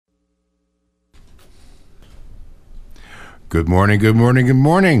Good morning, good morning, good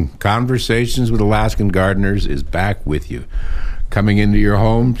morning. Conversations with Alaskan Gardeners is back with you. Coming into your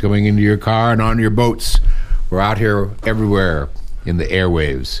home, coming into your car, and on your boats. We're out here everywhere in the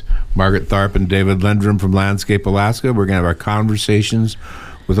airwaves. Margaret Tharp and David Lendrum from Landscape Alaska. We're going to have our conversations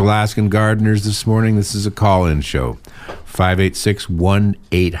with Alaskan Gardeners this morning. This is a call-in show.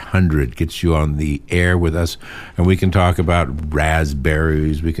 586-1800 gets you on the air with us, and we can talk about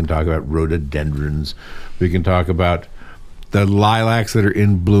raspberries, we can talk about rhododendrons, we can talk about the lilacs that are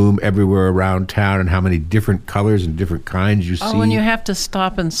in bloom everywhere around town and how many different colors and different kinds you see. Oh, and you have to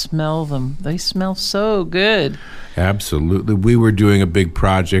stop and smell them. They smell so good. Absolutely. We were doing a big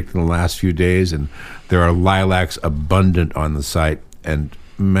project in the last few days, and there are lilacs abundant on the site. And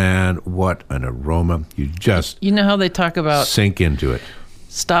man, what an aroma. You know how they talk about sink into it.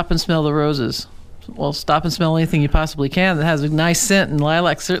 Stop and smell the roses. Well, stop and smell anything you possibly can that has a nice scent, and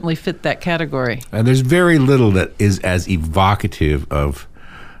lilacs certainly fit that category. And there's very little that is as evocative of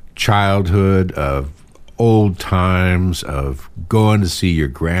childhood, of old times, of going to see your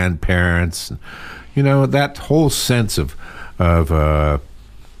grandparents. You know, that whole sense of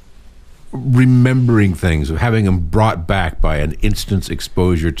remembering things, of having them brought back by an instant's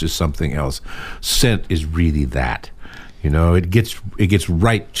exposure to something else. Scent is really that. You know, it gets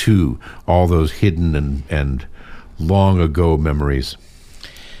right to all those hidden and long ago memories.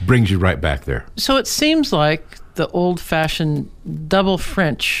 Brings you right back there. So it seems like the old-fashioned double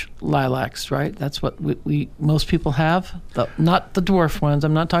French lilacs, right? That's what we most people have. Not the dwarf ones.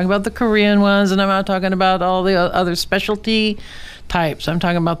 I'm not talking about the Korean ones, and I'm not talking about all the other specialty types. I'm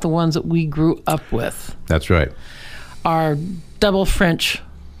talking about the ones that we grew up with. That's right. Our double French.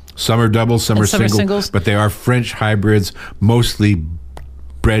 Some are doubles, some are singles, but they are French hybrids, mostly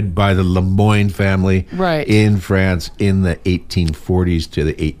bred by the Lemoyne family in France in the 1840s to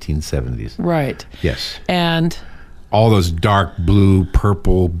the 1870s. Right. Yes. And all those dark blue,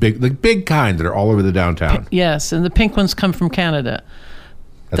 purple, the big kind that are all over the downtown. Yes, and the pink ones come from Canada.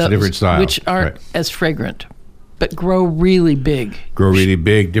 That's a different style. Which aren't as fragrant, but grow really big.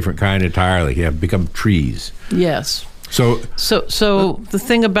 Different kind entirely. Yeah, become trees. Yes. So the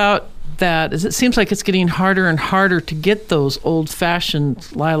thing about that is it seems like it's getting harder and harder to get those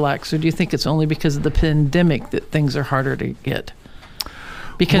old-fashioned lilacs, or do you think it's only because of the pandemic that things are harder to get?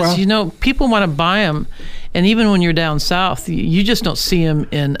 Because, people want to buy them, and even when you're down south, you just don't see them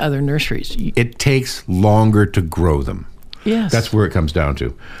in other nurseries. It takes longer to grow them. Yes. That's where it comes down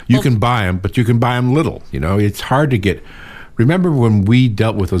to. You can buy them, but you can buy them little. You know, it's hard to get. Remember when we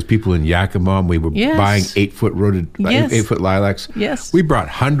dealt with those people in Yakima and we were buying 8-foot lilacs? Yes. We brought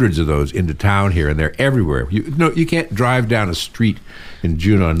hundreds of those into town here, and they're everywhere. You can't drive down a street in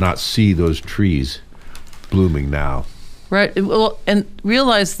Juneau and not see those trees blooming now. Right. Well, and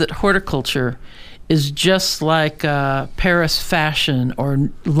realize that horticulture is just like Paris fashion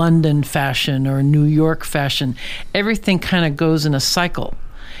or London fashion or New York fashion. Everything kind of goes in a cycle.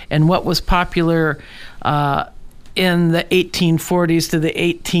 And what was popular in the 1840s to the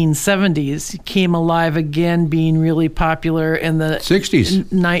 1870s came alive again, being really popular in the 60s,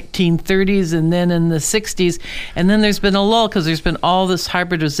 1930s, and then in the 60s. And then there's been a lull because there's been all this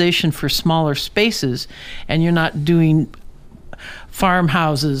hybridization for smaller spaces, and you're not doing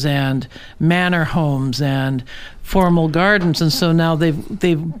farmhouses and manor homes and formal gardens. And so now they've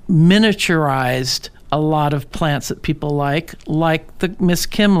miniaturized a lot of plants that people like the Miss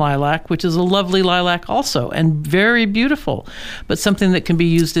Kim lilac, which is a lovely lilac also and very beautiful, but something that can be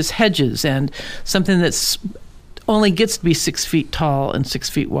used as hedges and something that's only gets to be 6 feet tall and 6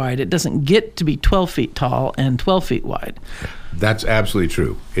 feet wide. It doesn't get to be 12 feet tall and 12 feet wide. That's absolutely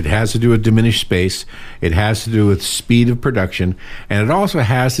true. It has to do with diminished space. It has to do with speed of production. And it also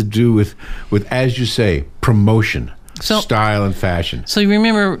has to do with as you say, promotion. Style and fashion. So you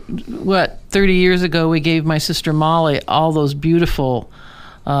remember, 30 years ago we gave my sister Molly all those beautiful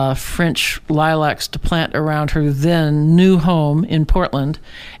French lilacs to plant around her then new home in Portland,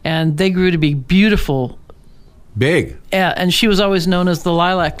 and they grew to be beautiful. Big. Yeah, and she was always known as the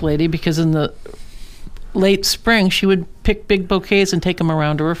lilac lady because in the late spring she would pick big bouquets and take them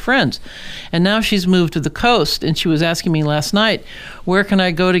around to her friends. And now she's moved to the coast, and she was asking me last night, where can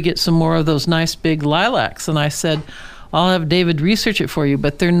I go to get some more of those nice big lilacs? And I said, I'll have David research it for you,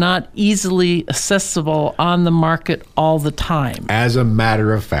 but they're not easily accessible on the market all the time. As a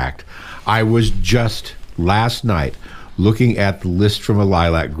matter of fact, I was just last night looking at the list from a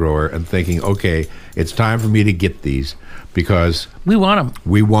lilac grower and thinking, okay, it's time for me to get these because we want them.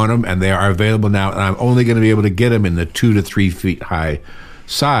 We want them, and they are available now, and I'm only going to be able to get them in the 2 to 3 feet high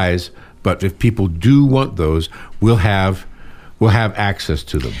size. But if people do want those, we'll have access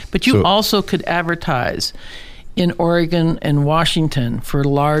to them. But you also could advertise in Oregon and Washington for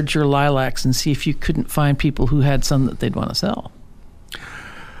larger lilacs and see if you couldn't find people who had some that they'd want to sell.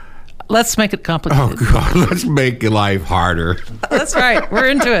 Let's make it complicated. Oh, God, let's make life harder. That's right. We're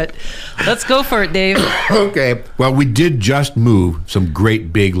into it. Let's go for it, Dave. Okay. Well, we did just move some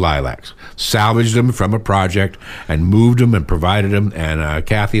great big lilacs, salvaged them from a project and moved them and provided them. And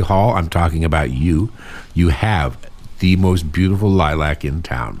Kathy Hall, I'm talking about you. You have the most beautiful lilac in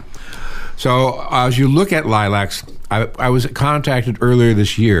town. So as you look at lilacs, I was contacted earlier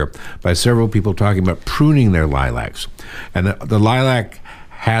this year by several people talking about pruning their lilacs. And the lilac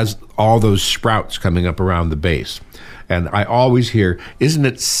has all those sprouts coming up around the base. And I always hear, isn't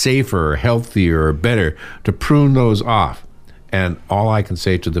it safer or healthier or better to prune those off? And all I can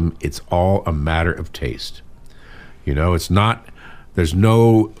say to them, it's all a matter of taste. You know, it's not, there's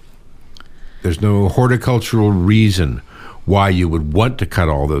no horticultural reason why you would want to cut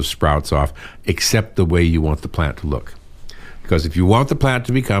all those sprouts off except the way you want the plant to look. Because if you want the plant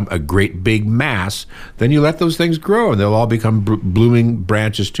to become a great big mass, then you let those things grow and they'll all become blooming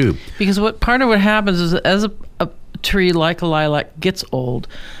branches too. Because part of what happens is as a tree like a lilac gets old,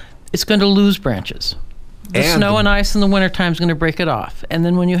 it's going to lose branches. The snow and ice in the wintertime is going to break it off. And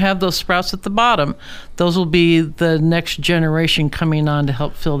then when you have those sprouts at the bottom, those will be the next generation coming on to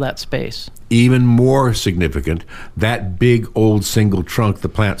help fill that space. Even more significant, that big old single trunk the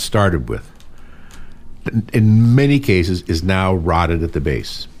plant started with, in many cases, is now rotted at the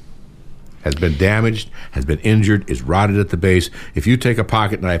base. Has been damaged, has been injured, is rotted at the base. If you take a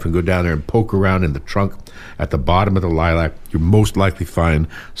pocket knife and go down there and poke around in the trunk at the bottom of the lilac, you'll most likely find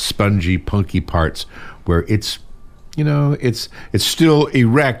spongy, punky parts where it's still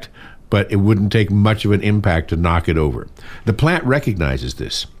erect, but it wouldn't take much of an impact to knock it over. The plant recognizes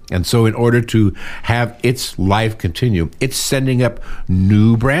this. And so in order to have its life continue, it's sending up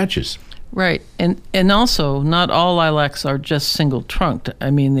new branches. Right. And also, not all lilacs are just single trunked.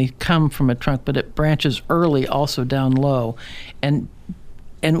 I mean, they come from a trunk, but it branches early also down low. And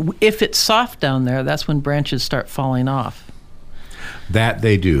if it's soft down there, that's when branches start falling off. That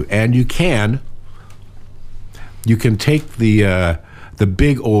they do. And you can take the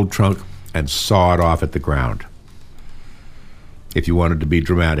big old trunk and saw it off at the ground, if you wanted to be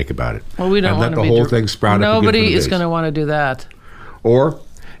dramatic about it. Well, we don't want to be let the whole thing sprout up. Nobody is going to want to do that. Or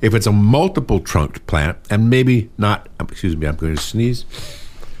if it's a multiple trunked plant, and maybe not, excuse me, I'm going to sneeze.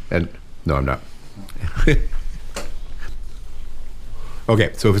 And no, I'm not.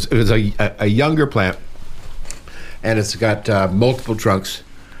 Okay, so if it's a younger plant and it's got multiple trunks,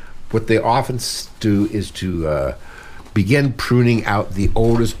 what they often do is to begin pruning out the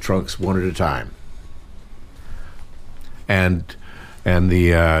oldest trunks one at a time. And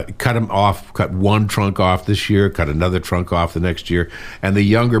cut them off, cut one trunk off this year, cut another trunk off the next year, and the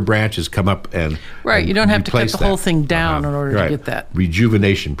younger branches come up and right. And you don't have to cut the that whole thing down in order right. to get that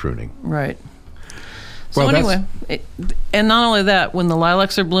rejuvenation pruning. right. So Well, anyway, and not only that, when the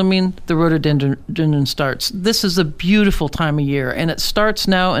lilacs are blooming, the rhododendron starts. This is a beautiful time of year, and it starts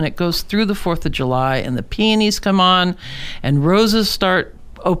now, and it goes through the 4th of July, and the peonies come on, and roses start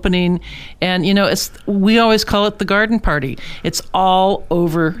opening, and we always call it the garden party. It's all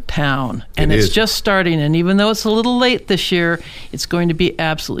over town, and it's just starting, and even though it's a little late this year, it's going to be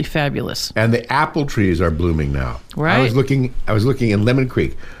absolutely fabulous. And the apple trees are blooming now. Right. I was looking in Lemon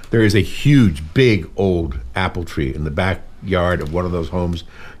Creek. There is a huge, big, old apple tree in the backyard of one of those homes.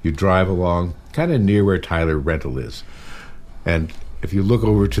 You drive along, kind of near where Tyler Rental is, and if you look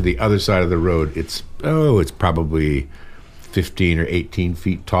over to the other side of the road, it's probably 15 or 18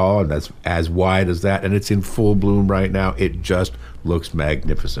 feet tall, and that's as wide as that, and it's in full bloom right now. It just looks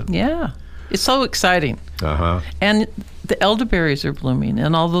magnificent. Yeah, it's so exciting. And the elderberries are blooming,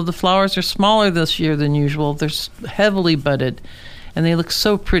 and although the flowers are smaller this year than usual, they're heavily budded, and they look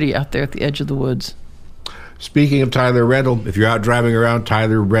so pretty out there at the edge of the woods. Speaking of Tyler Rental, if you're out driving around,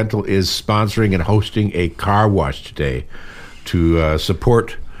 Tyler Rental is sponsoring and hosting a car wash today to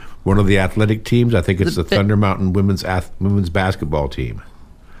support one of the athletic teams. I think it's the Thunder Mountain women's basketball team.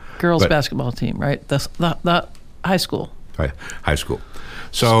 Girls basketball team, right? The high school. High school.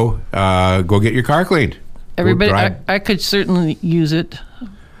 So go get your car cleaned. Everybody, I could certainly use it.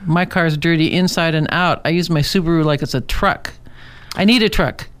 My car's dirty inside and out. I use my Subaru like it's a truck. I need a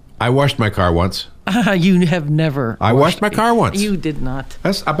truck. I washed my car once. You have never. I washed my car once. You did not.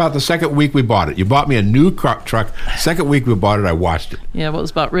 That's about the second week we bought it. You bought me a new truck. Second week we bought it, I washed it. Yeah, well, it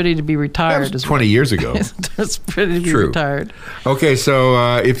was about ready to be retired. That was 20 years ago. It's ready to be retired. Okay,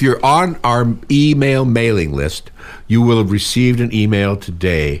 so if you're on our email mailing list, you will have received an email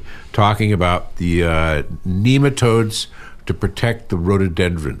today talking about the nematodes to protect the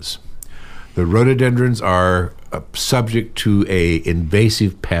rhododendrons. The rhododendrons are subject to a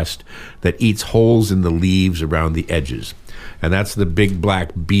invasive pest that eats holes in the leaves around the edges. And that's the big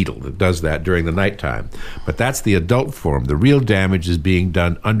black beetle that does that during the nighttime. But that's the adult form. The real damage is being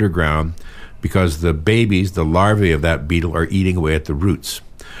done underground because the babies, the larvae of that beetle, are eating away at the roots.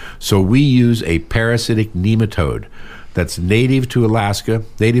 So we use a parasitic nematode that's native to Alaska,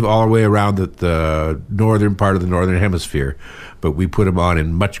 native all the way around the northern part of the northern hemisphere, but we put them on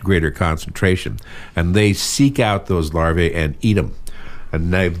in much greater concentration. And they seek out those larvae and eat them.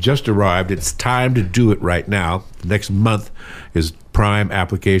 And they've just arrived. It's time to do it right now. Next month is prime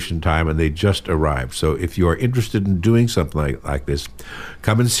application time, and they just arrived. So if you are interested in doing something like this,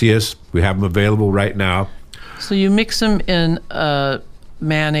 come and see us. We have them available right now. So you mix them in a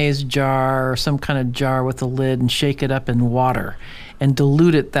mayonnaise jar or some kind of jar with a lid and shake it up in water and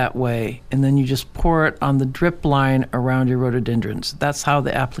dilute it that way. And then you just pour it on the drip line around your rhododendrons. That's how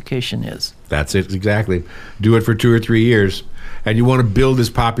the application is. That's it, exactly. Do it for 2 or 3 years. And you want to build this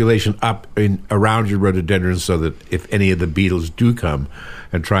population up around your rhododendrons so that if any of the beetles do come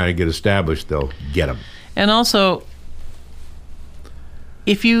and try and get established, they'll get them. And also,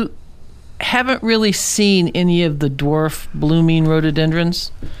 if you haven't really seen any of the dwarf blooming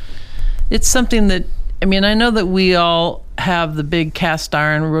rhododendrons, it's something that, I mean, I know that we all have the big cast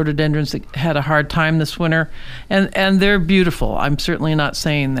iron rhododendrons that had a hard time this winter, and they're beautiful. I'm certainly not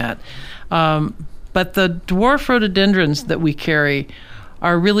saying that. But the dwarf rhododendrons that we carry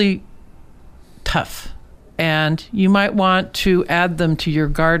are really tough. And you might want to add them to your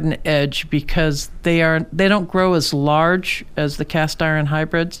garden edge because they don't grow as large as the cast iron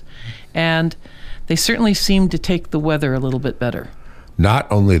hybrids. And they certainly seem to take the weather a little bit better. Not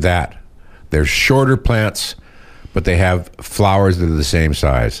only that, they're shorter plants, but they have flowers that are the same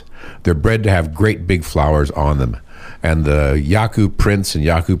size. They're bred to have great big flowers on them. And the Yaku Prince and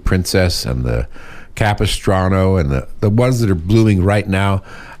Yaku Princess and the Capistrano and the ones that are blooming right now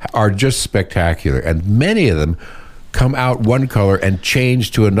are just spectacular. And many of them come out one color and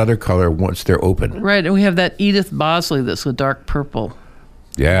change to another color once they're open. Right, and we have that Edith Bosley that's a dark purple.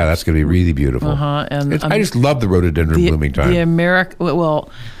 Yeah, that's going to be really beautiful. And I just love the rhododendron blooming time.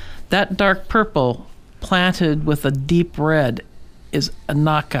 That dark purple planted with a deep red is a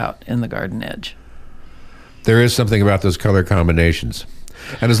knockout in the garden edge. There is something about those color combinations.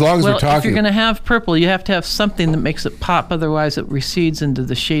 And as long as we're talking... if you're going to have purple, you have to have something that makes it pop. Otherwise, it recedes into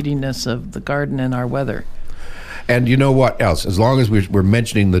the shadiness of the garden and our weather. And you know what else? As long as we're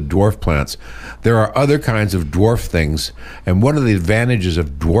mentioning the dwarf plants, there are other kinds of dwarf things. And one of the advantages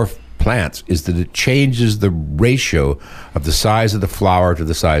of dwarf plants is that it changes the ratio of the size of the flower to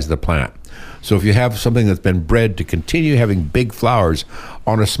the size of the plant. So if you have something that's been bred to continue having big flowers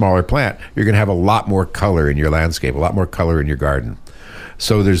on a smaller plant, you're going to have a lot more color in your landscape, a lot more color in your garden.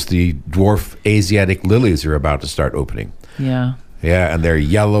 So there's the dwarf Asiatic lilies that are about to start opening. Yeah. Yeah, and they're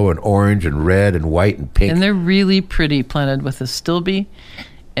yellow and orange and red and white and pink. And they're really pretty, planted with astilbe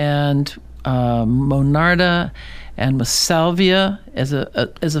and monarda and with salvia as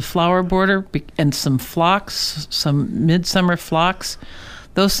a flower border and some phlox, some midsummer phlox.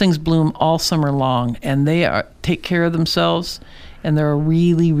 Those things bloom all summer long, and they take care of themselves, and they're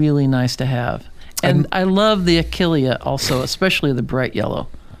really, really nice to have. And I love the achillea also, especially the bright yellow.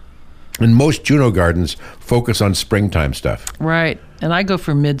 And most Juno gardens focus on springtime stuff. Right. And I go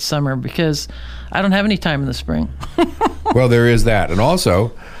for midsummer because I don't have any time in the spring. Well, there is that. And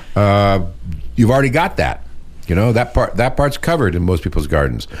also, you've already got that. You know, that part's covered in most people's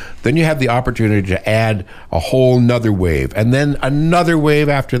gardens. Then you have the opportunity to add a whole nother wave, and then another wave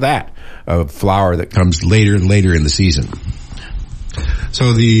after that of flower that comes later and later in the season.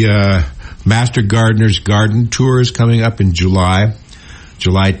 So the Master Gardener's Garden Tour is coming up in July.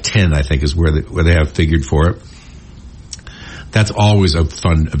 July 10, I think, is where they have figured for it. That's always a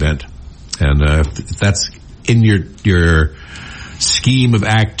fun event. And if that's in your scheme of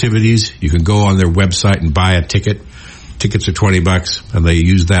activities, you can go on their website and buy a ticket. Tickets are $20, and they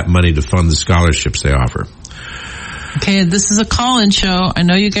use that money to fund the scholarships they offer. Okay, this is a call-in show. I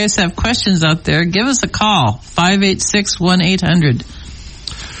know you guys have questions out there. Give us a call,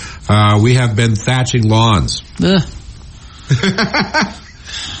 586-1800. We have been thatching lawns. Ugh.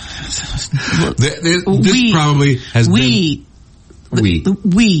 This probably has been...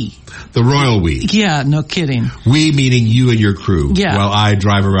 We. The royal we. Yeah, no kidding. We meaning you and your crew. Yeah. While I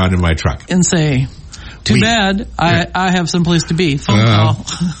drive around in my truck. And say, too bad, I have someplace to be. Phone call.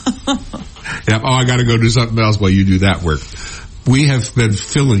 Yeah. Oh, I got to go do something else while you do that work. We have been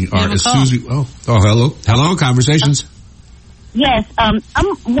filling our... Susie, hello. Hello, Conversations. Yes, I'm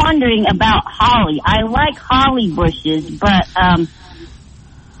wondering about holly. I like holly bushes, but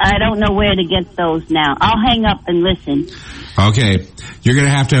I don't know where to get those now. I'll hang up and listen. Okay. You're going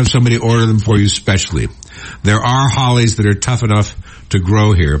to have somebody order them for you specially. There are hollies that are tough enough to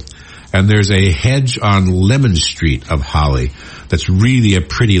grow here. And there's a hedge on Lemon Street of holly that's really a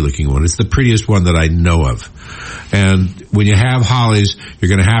pretty looking one. It's the prettiest one that I know of. And when you have hollies, you're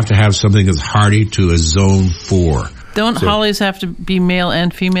going to have something that's hardy to a zone 4. Don't hollies have to be male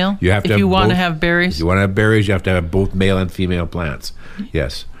and female? You have to if you want to both. have berries? If you want to have berries, you have to have both male and female plants.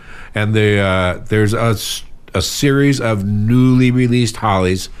 Yes. And there's a series of newly released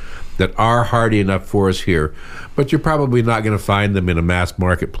hollies that are hardy enough for us here, but you're probably not going to find them in a mass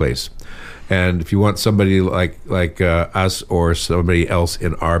marketplace. And if you want somebody like us or somebody else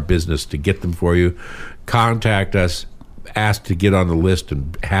in our business to get them for you, contact us, ask to get on the list,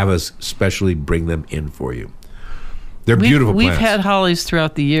 and have us specially bring them in for you. They're beautiful plants. We've had hollies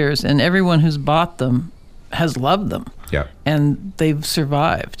throughout the years, and everyone who's bought them has loved them. Yeah. And they've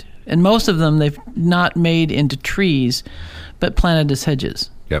survived. And most of them they've not made into trees, but planted as hedges.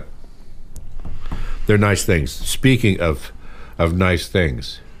 Yep. They're nice things. Speaking of nice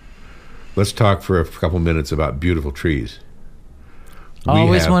things, let's talk for a couple minutes about beautiful trees.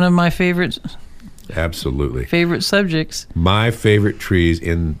 Always one of my favorite subjects. My favorite trees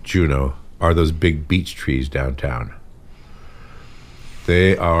in Juneau are those big beech trees downtown.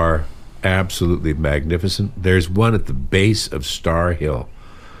 They are absolutely magnificent. There's one at the base of Star Hill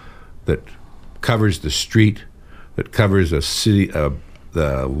that covers the street, that covers a city,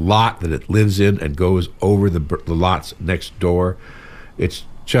 the lot that it lives in, and goes over the lots next door. It's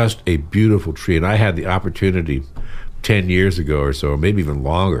just a beautiful tree, and I had the opportunity 10 years ago or so, maybe even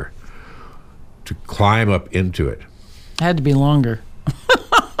longer, to climb up into it. It had to be longer.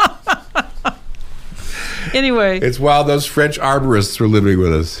 Anyway. It's while those French arborists were living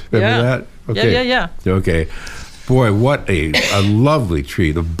with us. Remember that? Okay. Yeah. Okay. Boy, what a lovely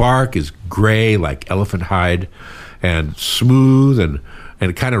tree. The bark is gray like elephant hide and smooth, and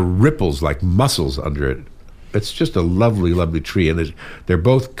it kind of ripples like mussels under it. It's just a lovely, lovely tree. And they're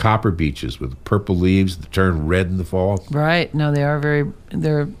both copper beeches with purple leaves that turn red in the fall. Right. No,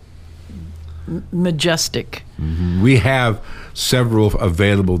 they're majestic. Mm-hmm. We have several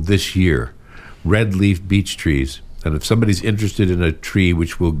available this year, red leaf beech trees. And if somebody's interested in a tree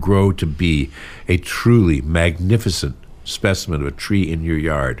which will grow to be a truly magnificent specimen of a tree in your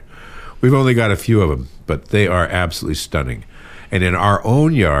yard, we've only got a few of them, but they are absolutely stunning. And in our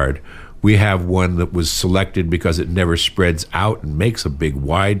own yard, we have one that was selected because it never spreads out and makes a big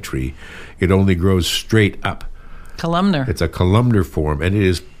wide tree. It only grows straight up. Columnar. It's a columnar form, and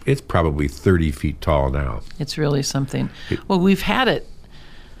it's probably 30 feet tall now. It's really something. Well, we've had it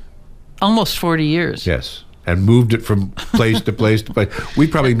almost 40 years. Yes. And moved it from place to place to place. We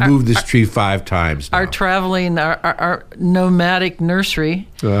probably moved this tree 5 times now. Our nomadic nursery.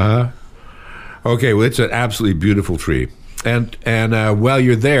 Uh-huh. Okay, well, it's an absolutely beautiful tree. And while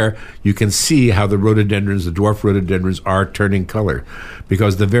you're there, you can see how the rhododendrons, the dwarf rhododendrons, are turning color.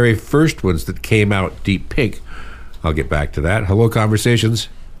 Because the very first ones that came out deep pink, I'll get back to that. Hello, Conversations.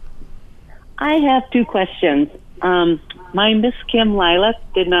 I have 2 questions. My Miss Kim lilac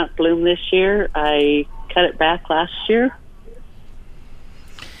did not bloom this year. I cut it back last year.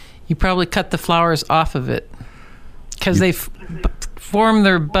 You probably cut the flowers off of it because they form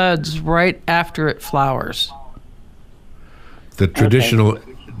their buds right after it flowers. The traditional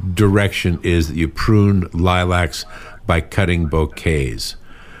direction is that you prune lilacs by cutting bouquets.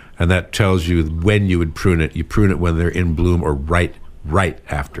 And that tells you when you would prune it. You prune it when they're in bloom or right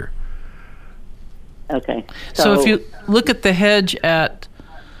after. Okay. So if you look at the hedge at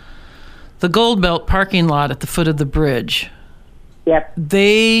the Gold Belt parking lot at the foot of the bridge, yep,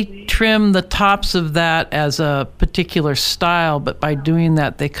 they trim the tops of that as a particular style, but by doing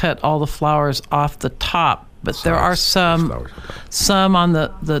that, they cut all the flowers off the top. But there are some on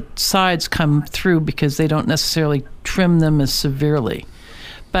the sides come through because they don't necessarily trim them as severely.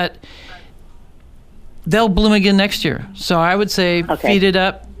 But they'll bloom again next year. So I would say feed it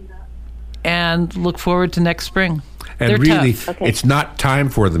up and look forward to next spring. And they're really, tough. It's not time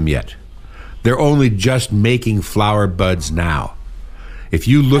for them yet. They're only just making flower buds now. If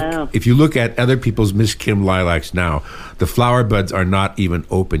you look at other people's Miss Kim lilacs now, the flower buds are not even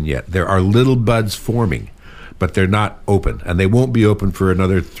open yet. There are little buds forming, but they're not open, and they won't be open for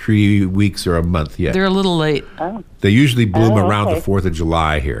another 3 weeks or a month yet. They're a little late. Oh. They usually bloom around the 4th of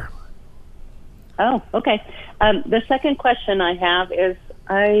July here. Oh, okay. The second question I have is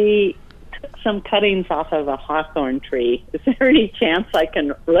I took some cuttings off of a hawthorn tree. Is there any chance I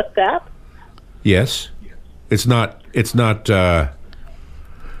can root that? Yes. It's not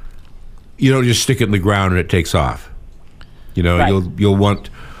you don't just stick it in the ground and it takes off. You know, right. you'll want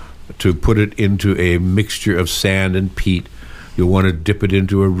to put it into a mixture of sand and peat. You'll want to dip it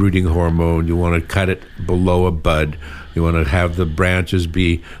into a rooting hormone. You want to cut it below a bud. You want to have the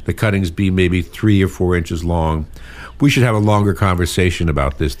cuttings be maybe 3 or 4 inches long. We should have a longer conversation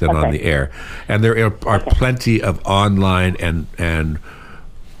about this than on the air. And there are plenty of online and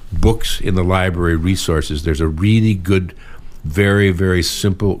books in the library resources. There's a really good, very, very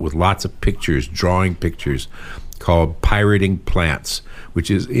simple, with lots of pictures, drawing pictures, called Pirating Plants,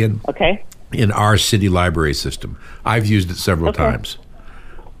 which is in our city library system. I've used it several times.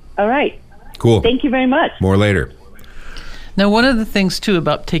 All right. Cool. Thank you very much. More later. Now, one of the things, too,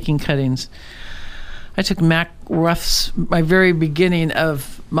 about taking cuttings, I took Mac Ruff's, my very beginning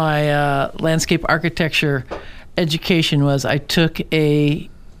of my landscape architecture education was I took a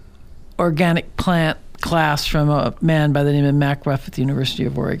organic plant class from a man by the name of Mac Ruff at the University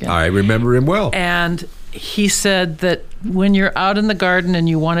of Oregon. I remember him well. And he said that when you're out in the garden and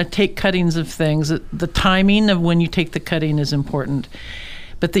you want to take cuttings of things, the timing of when you take the cutting is important,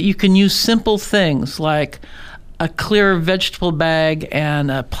 but that you can use simple things like a clear vegetable bag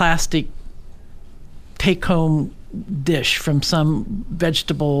and a plastic take-home dish from some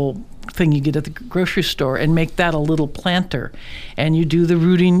vegetable thing you get at the grocery store and make that a little planter. And you do the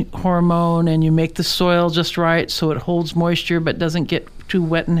rooting hormone and you make the soil just right so it holds moisture but doesn't get too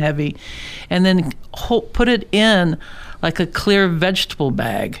wet and heavy. And then put it in like a clear vegetable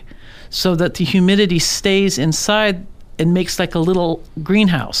bag so that the humidity stays inside and makes like a little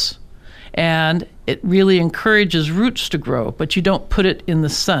greenhouse. And it really encourages roots to grow, but you don't put it in the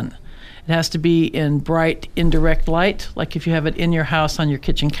sun. It has to be in bright, indirect light, like if you have it in your house on your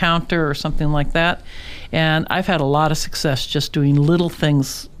kitchen counter or something like that. And I've had a lot of success just doing little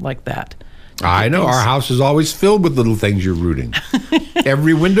things like that. I know. Our house is always filled with little things you're rooting.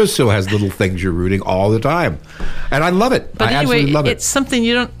 Every windowsill has little things you're rooting all the time. And I love it. But I anyway, absolutely love it. It's something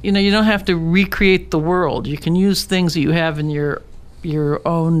you don't have to recreate the world. You can use things that you have in your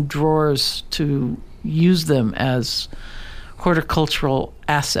own drawers to use them as horticultural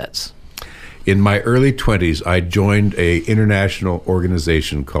assets. In my early 20s, I joined an international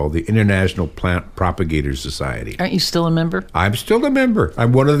organization called the International Plant Propagators Society. Aren't you still a member? I'm still a member.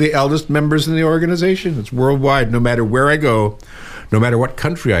 I'm one of the eldest members in the organization. It's worldwide. No matter where I go, no matter what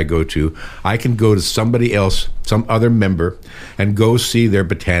country I go to, I can go to somebody else, some other member, and go see their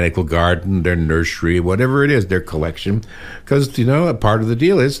botanical garden, their nursery, whatever it is, their collection. Because, a part of the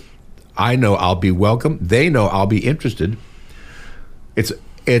deal is I know I'll be welcome. They know I'll be interested. It's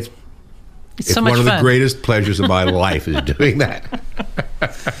so much one of fun. the greatest pleasures of my life is doing that.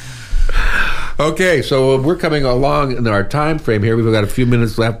 Okay, so we're coming along in our time frame here. We've got a few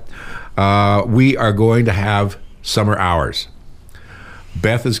minutes left. We are going to have summer hours.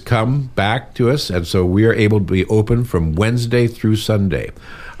 Beth has come back to us, and so we are able to be open from Wednesday through Sunday.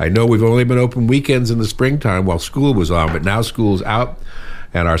 I know we've only been open weekends in the springtime while school was on, but now school's out,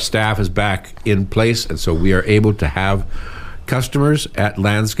 and our staff is back in place, and so we are able to have customers at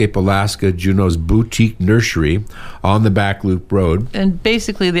Landscape Alaska, Juneau's boutique nursery on the Back Loop Road. And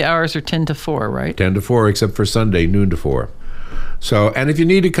basically the hours are 10 to 4, right? 10 to 4, except for Sunday, noon to 4. So, and if you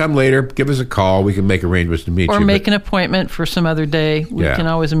need to come later, give us a call. We can make arrangements to meet you. Or make an appointment for some other day. We can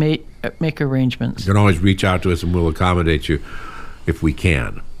always make arrangements. You can always reach out to us and we'll accommodate you if we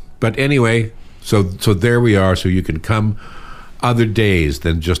can. But anyway, so there we are, so you can come other days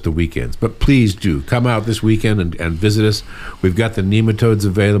than just the weekends. But please do come out this weekend and visit us. We've got the nematodes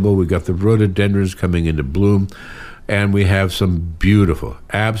available. We've got the rhododendrons coming into bloom. And we have some beautiful,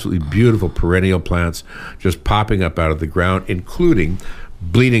 absolutely beautiful perennial plants just popping up out of the ground, including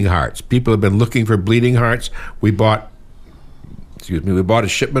bleeding hearts. People have been looking for bleeding hearts. We bought a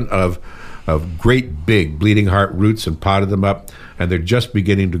shipment of great big bleeding heart roots and potted them up, and they're just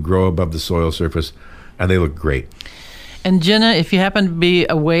beginning to grow above the soil surface, and they look great. And Jenna, if you happen to be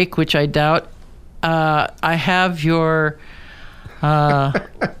awake, which I doubt, I have your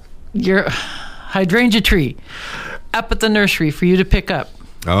hydrangea tree up at the nursery for you to pick up.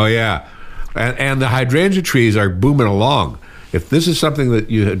 Oh, yeah. And the hydrangea trees are booming along. If this is something that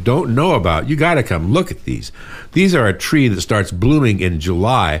you don't know about, you got to come look at these. These are a tree that starts blooming in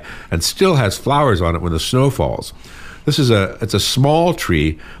July and still has flowers on it when the snow falls. It's a small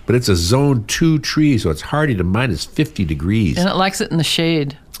tree, but it's a zone 2 tree, so it's hardy to minus 50 degrees. And it likes it in the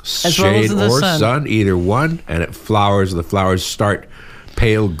shade. As Shade well as in the or sun, either one, and it flowers. The flowers start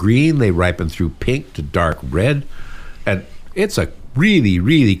pale green. They ripen through pink to dark red. And it's a really,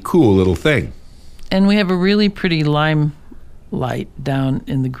 really cool little thing. And we have a really pretty lime light down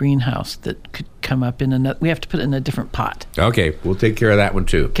in the greenhouse that could come up in another. We have to put it in a different pot. Okay, we'll take care of that one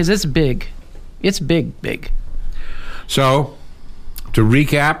too. Because it's big. It's big, big. So, To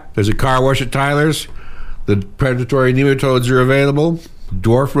recap, there's a car wash at Tyler's. The predatory nematodes are available.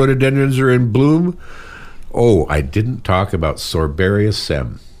 Dwarf rhododendrons are in bloom. Oh, I didn't talk about Sorbaria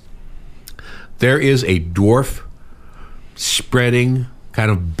sem. There is a dwarf spreading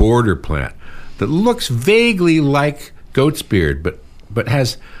kind of border plant that looks vaguely like goat's beard, but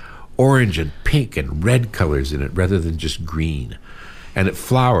has orange and pink and red colors in it rather than just green. And it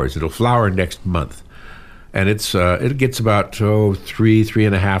flowers. It'll flower next month. And it gets about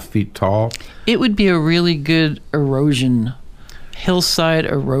 3.5 feet tall. It would be a really good hillside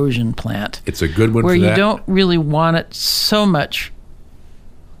erosion plant. It's a good one where for that. You don't really want it so much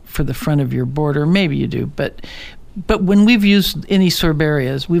for the front of your border. Maybe you do, but when we've used any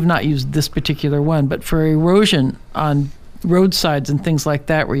Sorberias, we've not used this particular one, but for erosion on roadsides and things like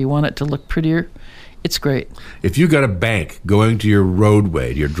that where you want it to look prettier, it's great. If you got a bank going to your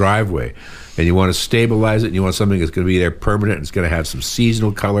roadway, to your driveway, and you want to stabilize it, and you want something that's going to be there permanent, and it's going to have some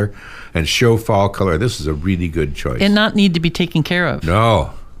seasonal color and show fall color, this is a really good choice. And not need to be taken care of.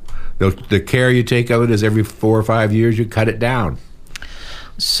 No. The care you take of it is every 4 or 5 years you cut it down.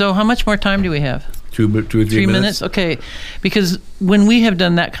 So how much more time do we have? 2 or 3 minutes. 3 minutes? Okay. Because when we have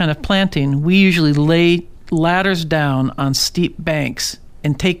done that kind of planting, we usually lay ladders down on steep banks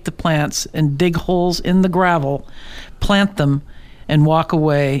and take the plants and dig holes in the gravel, plant them, and walk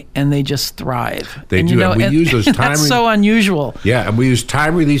away, and they just thrive. They and, do. And we use those that's so unusual. Yeah, and we use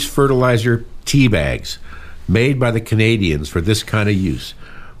time-release fertilizer tea bags made by the Canadians for this kind of use,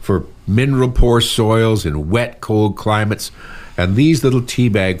 for mineral-poor soils in wet, cold climates. And these little tea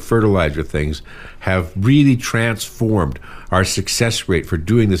bag fertilizer things have really transformed our success rate for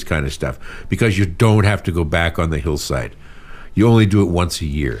doing this kind of stuff, because you don't have to go back on the hillside. You only do it once a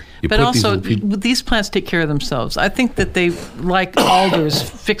year. But also, these plants take care of themselves. I think that they, like alders,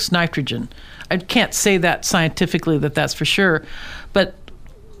 fix nitrogen. I can't say that scientifically that that's for sure, but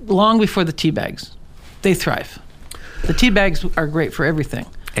long before the tea bags, they thrive. The tea bags are great for everything.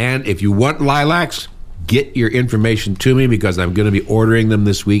 And if you want lilacs, get your information to me, because I'm going to be ordering them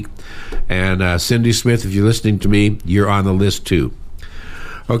this week. And Cindy Smith, if you're listening to me, you're on the list too.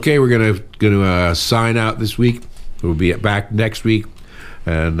 Okay, we're going to sign out this week. We'll be back next week,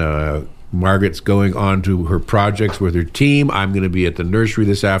 and Margaret's going on to her projects with her team. I'm going to be at the nursery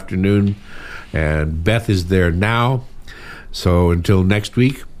this afternoon, and Beth is there now. So until next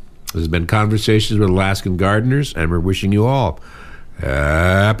week, this has been Conversations with Alaskan Gardeners, and we're wishing you all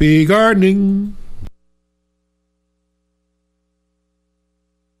happy gardening.